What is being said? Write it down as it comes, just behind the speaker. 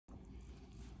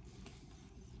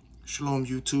Shalom,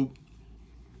 YouTube.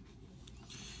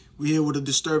 We're here with a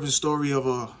disturbing story of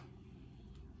a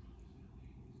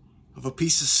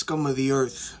piece of scum of the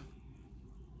earth,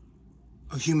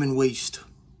 a human waste,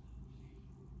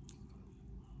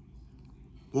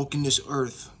 walking this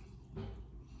earth.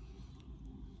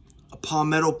 A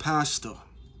Palmetto pastor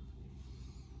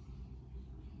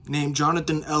named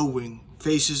Jonathan Elwing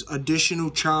faces additional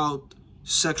child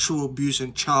sexual abuse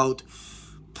and child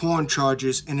porn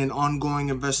charges in an ongoing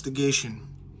investigation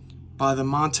by the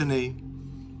Montague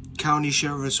County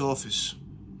Sheriff's Office.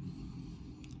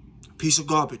 A piece of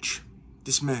garbage,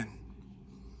 this man.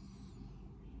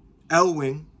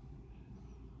 Elwing,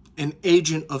 an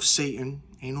agent of Satan,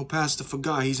 ain't no pastor for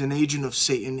God, he's an agent of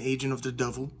Satan, agent of the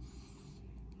devil,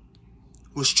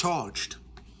 was charged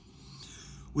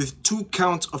with 2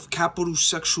 counts of capital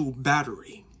sexual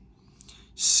battery,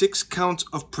 6 counts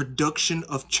of production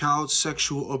of child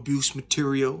sexual abuse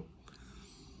material,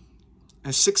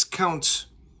 and 6 counts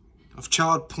of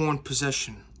child porn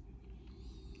possession.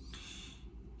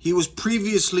 He was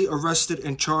previously arrested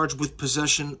and charged with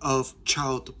possession of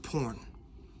child porn.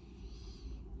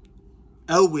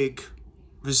 Elwing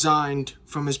resigned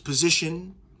from his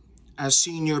position as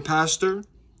senior pastor,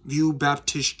 View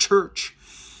Baptist Church,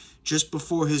 just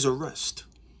before his arrest.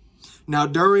 Now,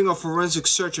 during a forensic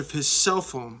search of his cell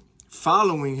phone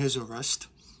following his arrest,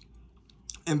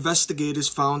 investigators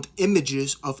found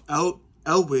images of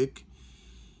Elwing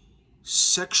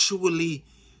sexually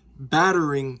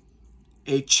battering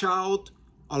a child,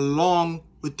 along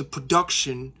with the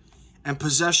production and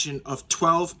possession of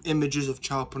 12 images of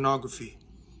child pornography.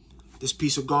 This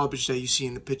piece of garbage that you see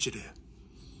in the picture there.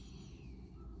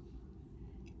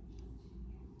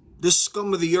 This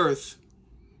scum of the earth,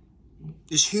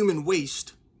 this human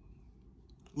waste,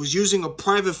 was using a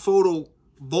private photo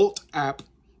vault app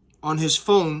on his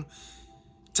phone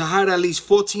to hide at least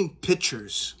 14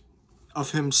 pictures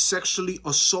of him sexually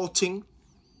assaulting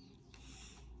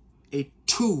a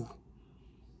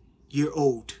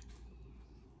 2-year-old.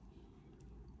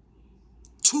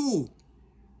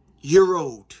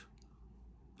 2-year-old.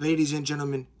 Ladies and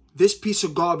gentlemen, this piece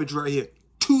of garbage right here,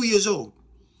 2 years old.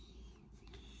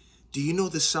 Do you know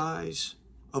the size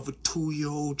of a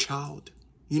 2-year-old child?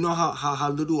 You know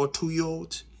how little are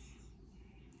 2-year-olds?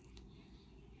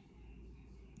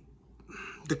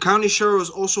 The county sheriffs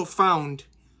also found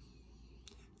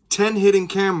 10 hidden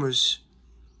cameras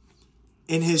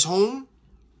in his home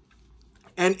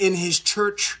and in his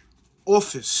church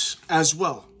office as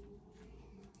well.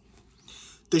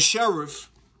 The sheriff,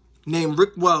 named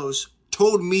Rick Wells,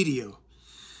 told media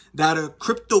that a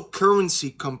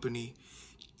cryptocurrency company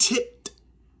tipped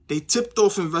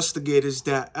off investigators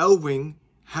that Elwing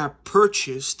had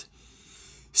purchased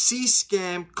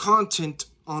C-scam content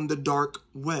on the dark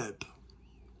web.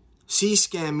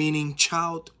 C-scam meaning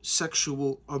child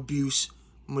sexual abuse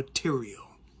material.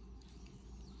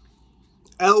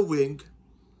 Elwing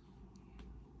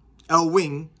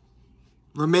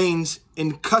remains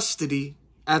in custody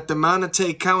at the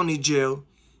Montague County Jail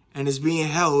and is being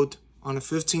held on a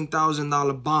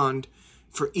 $15,000 bond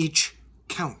for each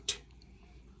count.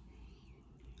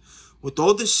 With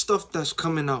all this stuff that's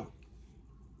coming out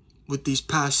with these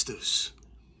pastors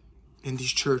in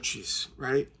these churches,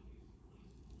 right?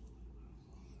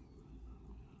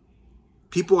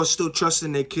 People are still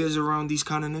trusting their kids around these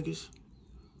kind of niggas?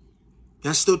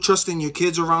 Y'all still trusting your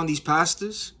kids around these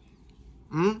pastors?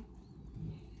 Y'all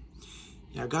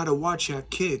gotta watch your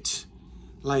kids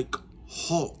like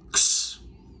hawks,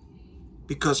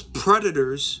 because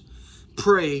predators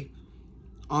prey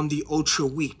on the ultra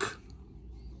weak.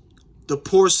 The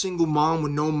poor single mom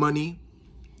with no money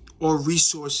or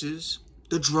resources,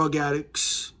 the drug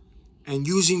addicts, and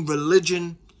using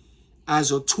religion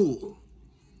as a tool.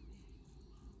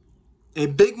 A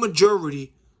big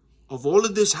majority of all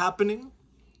of this happening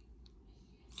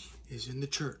is in the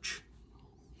church.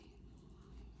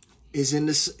 Is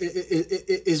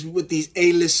with these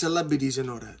A-list celebrities and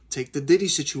all that. Take the Diddy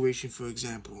situation, for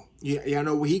example. Y'all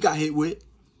know what he got hit with.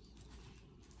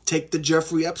 Take the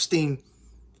Jeffrey Epstein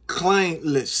client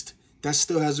list. That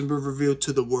still hasn't been revealed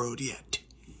to the world yet.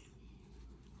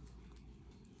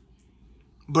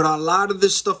 But a lot of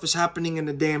this stuff is happening in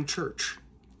the damn church.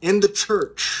 In the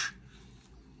church.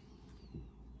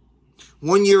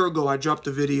 1 year ago, I dropped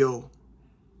a video,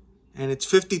 and it's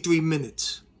 53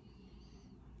 minutes.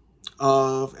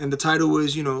 And the title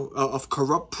is, of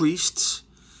corrupt priests,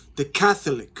 the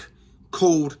Catholic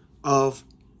Code of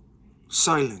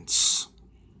Silence.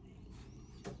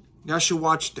 Y'all should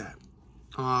watch that.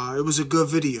 It was a good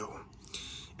video.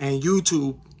 And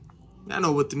YouTube, I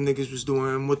know what them niggas was doing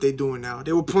and what they doing now.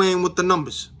 They were playing with the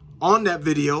numbers. on that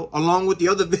video, along with the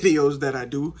other videos that I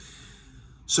do,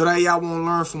 so that y'all won't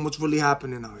learn from what's really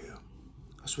happening out here.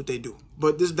 That's what they do.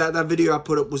 But that video I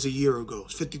put up was a year ago.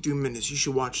 It's 53 minutes. You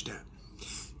should watch that.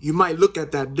 You might look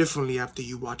at that differently after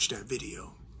you watch that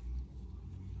video.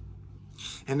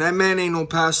 And that man ain't no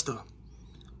pastor.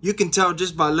 You can tell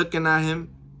just by looking at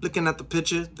him, looking at the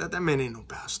picture, that man ain't no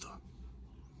pastor.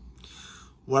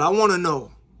 What I want to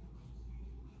know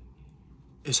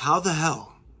is how the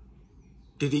hell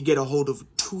did he get a hold of a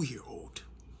 2-year-old?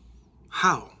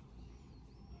 How?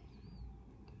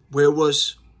 Where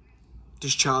was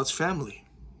this child's family?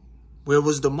 Where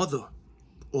was the mother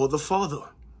or the father?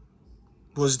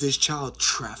 Was this child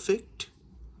trafficked?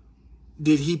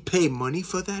 Did he pay money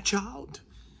for that child?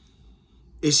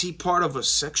 Is he part of a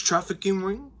sex trafficking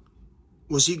ring?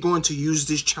 Was he going to use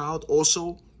this child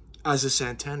also as a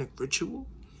satanic ritual?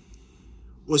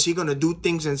 Was he going to do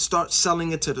things and start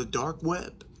selling it to the dark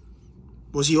web?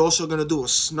 Was he also going to do a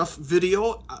snuff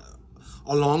video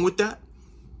along with that?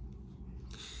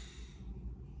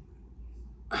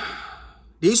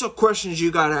 These are questions you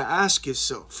got to ask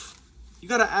yourself. You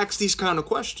got to ask these kind of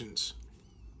questions.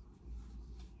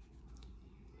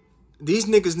 These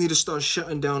niggas need to start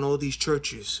shutting down all these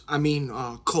churches. I mean,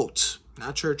 cults.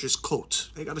 Not churches, cults.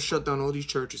 They got to shut down all these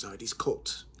churches out, these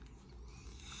cults.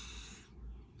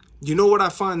 You know what I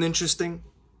find interesting?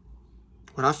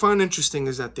 What I find interesting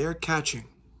is that they're catching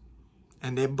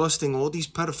and they're busting all these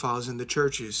pedophiles in the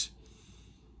churches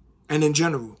and in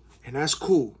general. And that's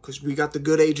cool because we got the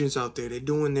good agents out there. They're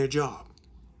doing their job.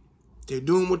 They're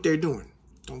doing what they're doing.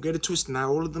 Don't get it twisted. Not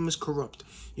all of them is corrupt.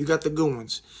 You got the good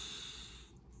ones.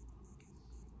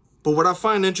 But what I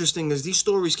find interesting is these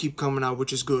stories keep coming out,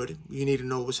 which is good. You need to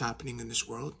know what's happening in this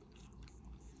world.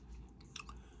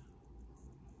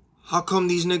 How come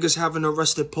these niggas haven't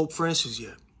arrested Pope Francis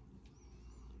yet?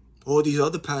 All these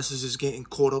other pastors is getting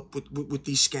caught up with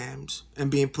these scams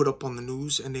and being put up on the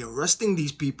news, and they're arresting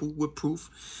these people with proof.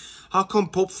 How come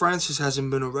Pope Francis hasn't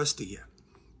been arrested yet?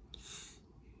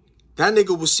 That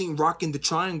nigga was seen rocking the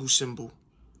triangle symbol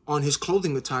on his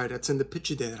clothing attire that's in the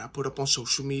picture there that I put up on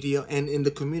social media and in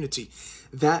the community.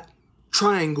 That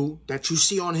triangle that you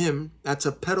see on him, that's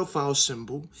a pedophile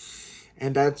symbol.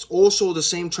 And that's also the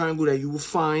same triangle that you will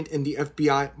find in the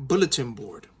FBI bulletin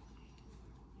board.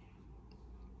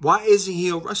 Why isn't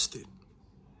he arrested?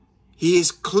 He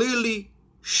is clearly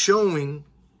showing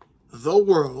the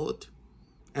world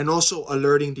and also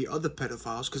alerting the other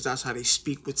pedophiles, because that's how they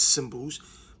speak with symbols.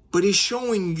 But he's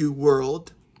showing you,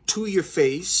 world, to your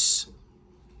face,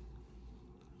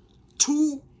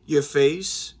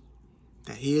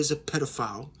 that he is a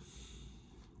pedophile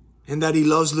and that he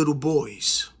loves little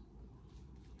boys.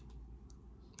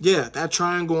 Yeah, that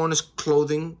triangle on his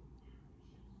clothing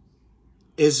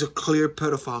is a clear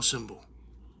pedophile symbol.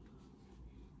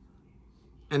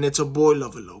 And it's a boy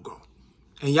lover logo.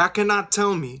 And y'all cannot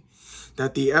tell me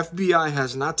that the FBI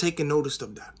has not taken notice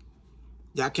of that.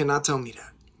 Y'all cannot tell me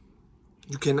that.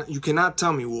 You cannot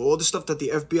tell me, well, all the stuff that the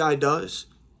FBI does,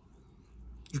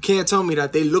 you can't tell me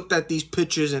that they looked at these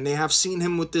pictures and they have seen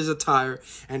him with this attire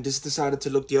and just decided to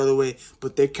look the other way.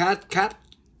 But they're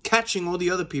catching all the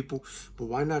other people. But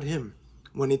why not him?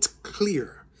 When it's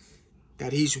clear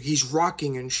that he's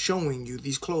rocking and showing you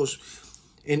these clothes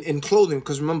in clothing.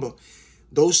 Because remember,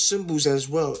 those symbols as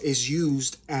well is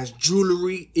used as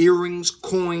jewelry, earrings,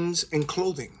 coins, and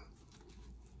clothing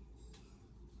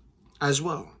as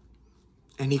well.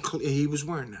 And he was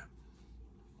wearing that.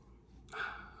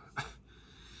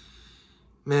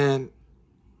 Man,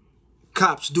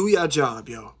 cops, do your job,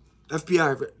 yo.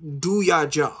 FBI, do your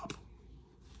job.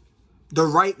 The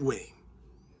right way.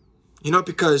 You know,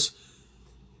 because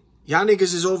y'all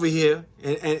niggas is over here,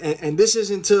 and this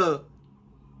isn't to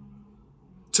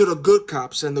the good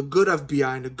cops and the good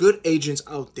FBI and the good agents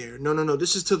out there. No.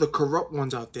 This is to the corrupt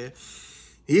ones out there.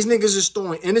 These niggas is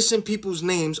throwing innocent people's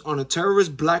names on a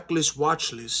terrorist blacklist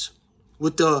watch list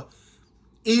with the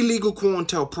illegal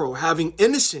COINTELPRO, having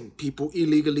innocent people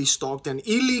illegally stalked and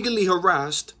illegally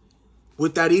harassed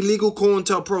with that illegal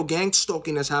COINTELPRO gang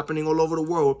stalking that's happening all over the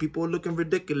world, where people are looking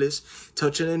ridiculous,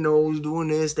 touching their nose, doing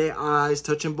this, their eyes,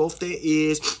 touching both their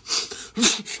ears,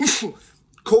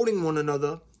 quoting one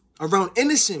another around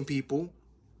innocent people.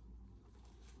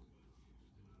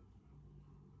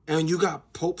 And you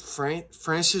got Pope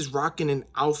Francis rocking an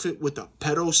outfit with a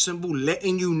pedo symbol,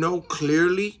 letting you know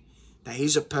clearly that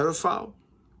he's a pedophile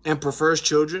and prefers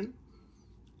children,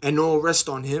 and no arrest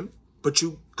on him. But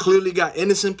you clearly got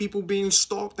innocent people being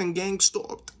stalked and gang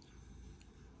stalked.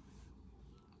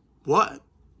 What?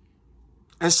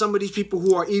 And some of these people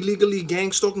who are illegally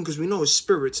gang stalking, because we know it's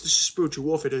spirits. This is spiritual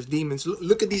warfare. There's demons.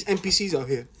 Look at these NPCs out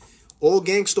here. All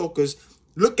gang stalkers,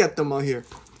 look at them out here.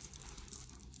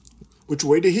 Which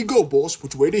way did he go, boss?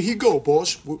 Which way did he go,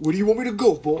 boss? Where do you want me to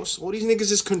go, boss? All these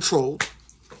niggas is controlled.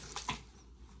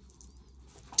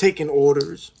 Taking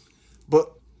orders.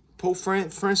 But Pope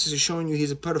Francis is showing you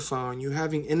he's a pedophile, and you're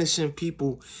having innocent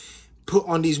people put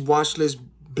on these watch lists,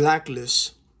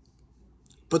 blacklists.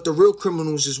 But the real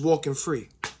criminals is walking free.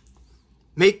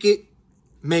 Make it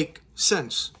make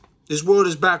sense. This world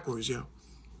is backwards, yo.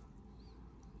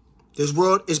 This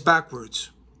world is backwards.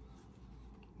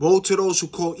 Woe to those who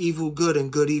call evil good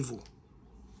and good evil.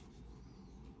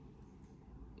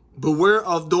 Beware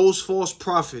of those false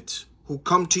prophets who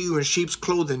come to you in sheep's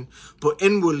clothing, but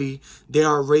inwardly they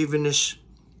are ravenous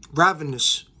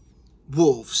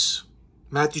wolves.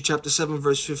 Matthew chapter 7,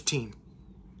 verse 15.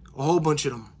 A whole bunch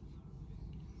of them.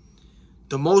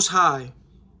 The Most High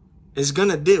is going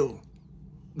to deal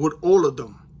with all of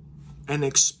them and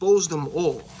expose them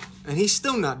all. And he's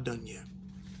still not done yet.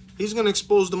 He's going to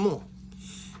expose them all.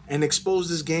 And expose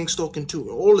this gang stalking too.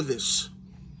 All of this.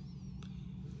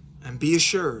 And be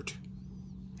assured,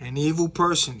 an evil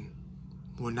person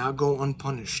will not go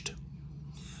unpunished.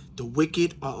 The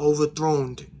wicked are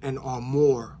overthrown and are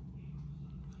more.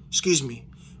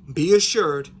 Be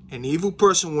assured, an evil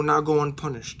person will not go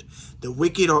unpunished. The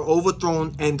wicked are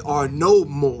overthrown and are no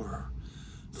more.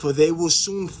 For they will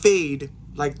soon fade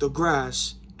like the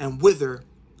grass and wither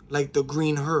like the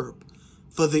green herb.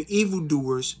 For the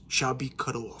evildoers shall be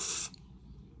cut off.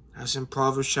 That's in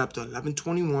Proverbs chapter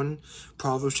 11:21,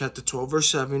 Proverbs chapter 12, verse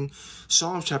 7,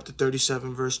 Psalms chapter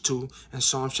 37, verse 2, and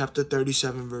Psalms chapter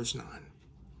 37, verse 9.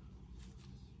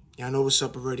 Y'all know what's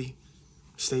up already.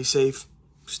 Stay safe.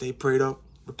 Stay prayed up.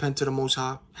 Repent to the Most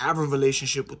High. Have a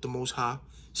relationship with the Most High.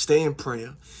 Stay in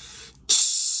prayer.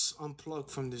 Unplug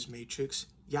from this matrix.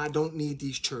 Y'all don't need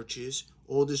these churches.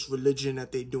 All this religion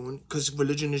that they doing. Because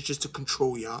religion is just to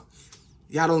control y'all.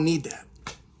 Y'all don't need that.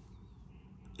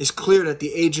 It's clear that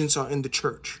the agents are in the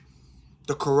church.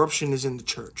 The corruption is in the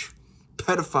church.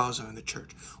 Pedophiles are in the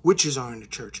church. Witches are in the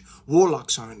church.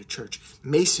 Warlocks are in the church.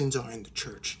 Masons are in the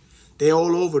church. They're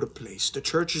all over the place. The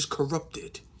church is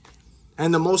corrupted.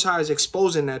 And the Most High is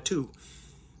exposing that too.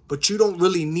 But you don't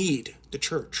really need the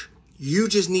church. You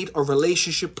just need a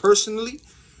relationship personally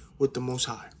with the Most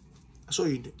High. That's all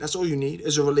you need. That's all you need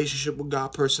is a relationship with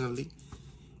God personally.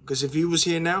 Because if he was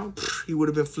here now, he would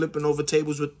have been flipping over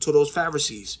tables to those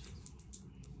Pharisees.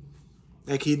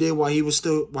 Like he did while he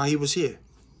was here.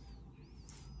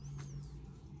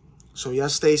 So y'all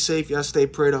stay safe. Y'all stay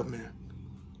prayed up, man.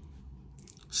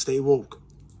 Stay woke.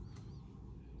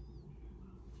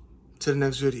 To the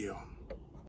next video.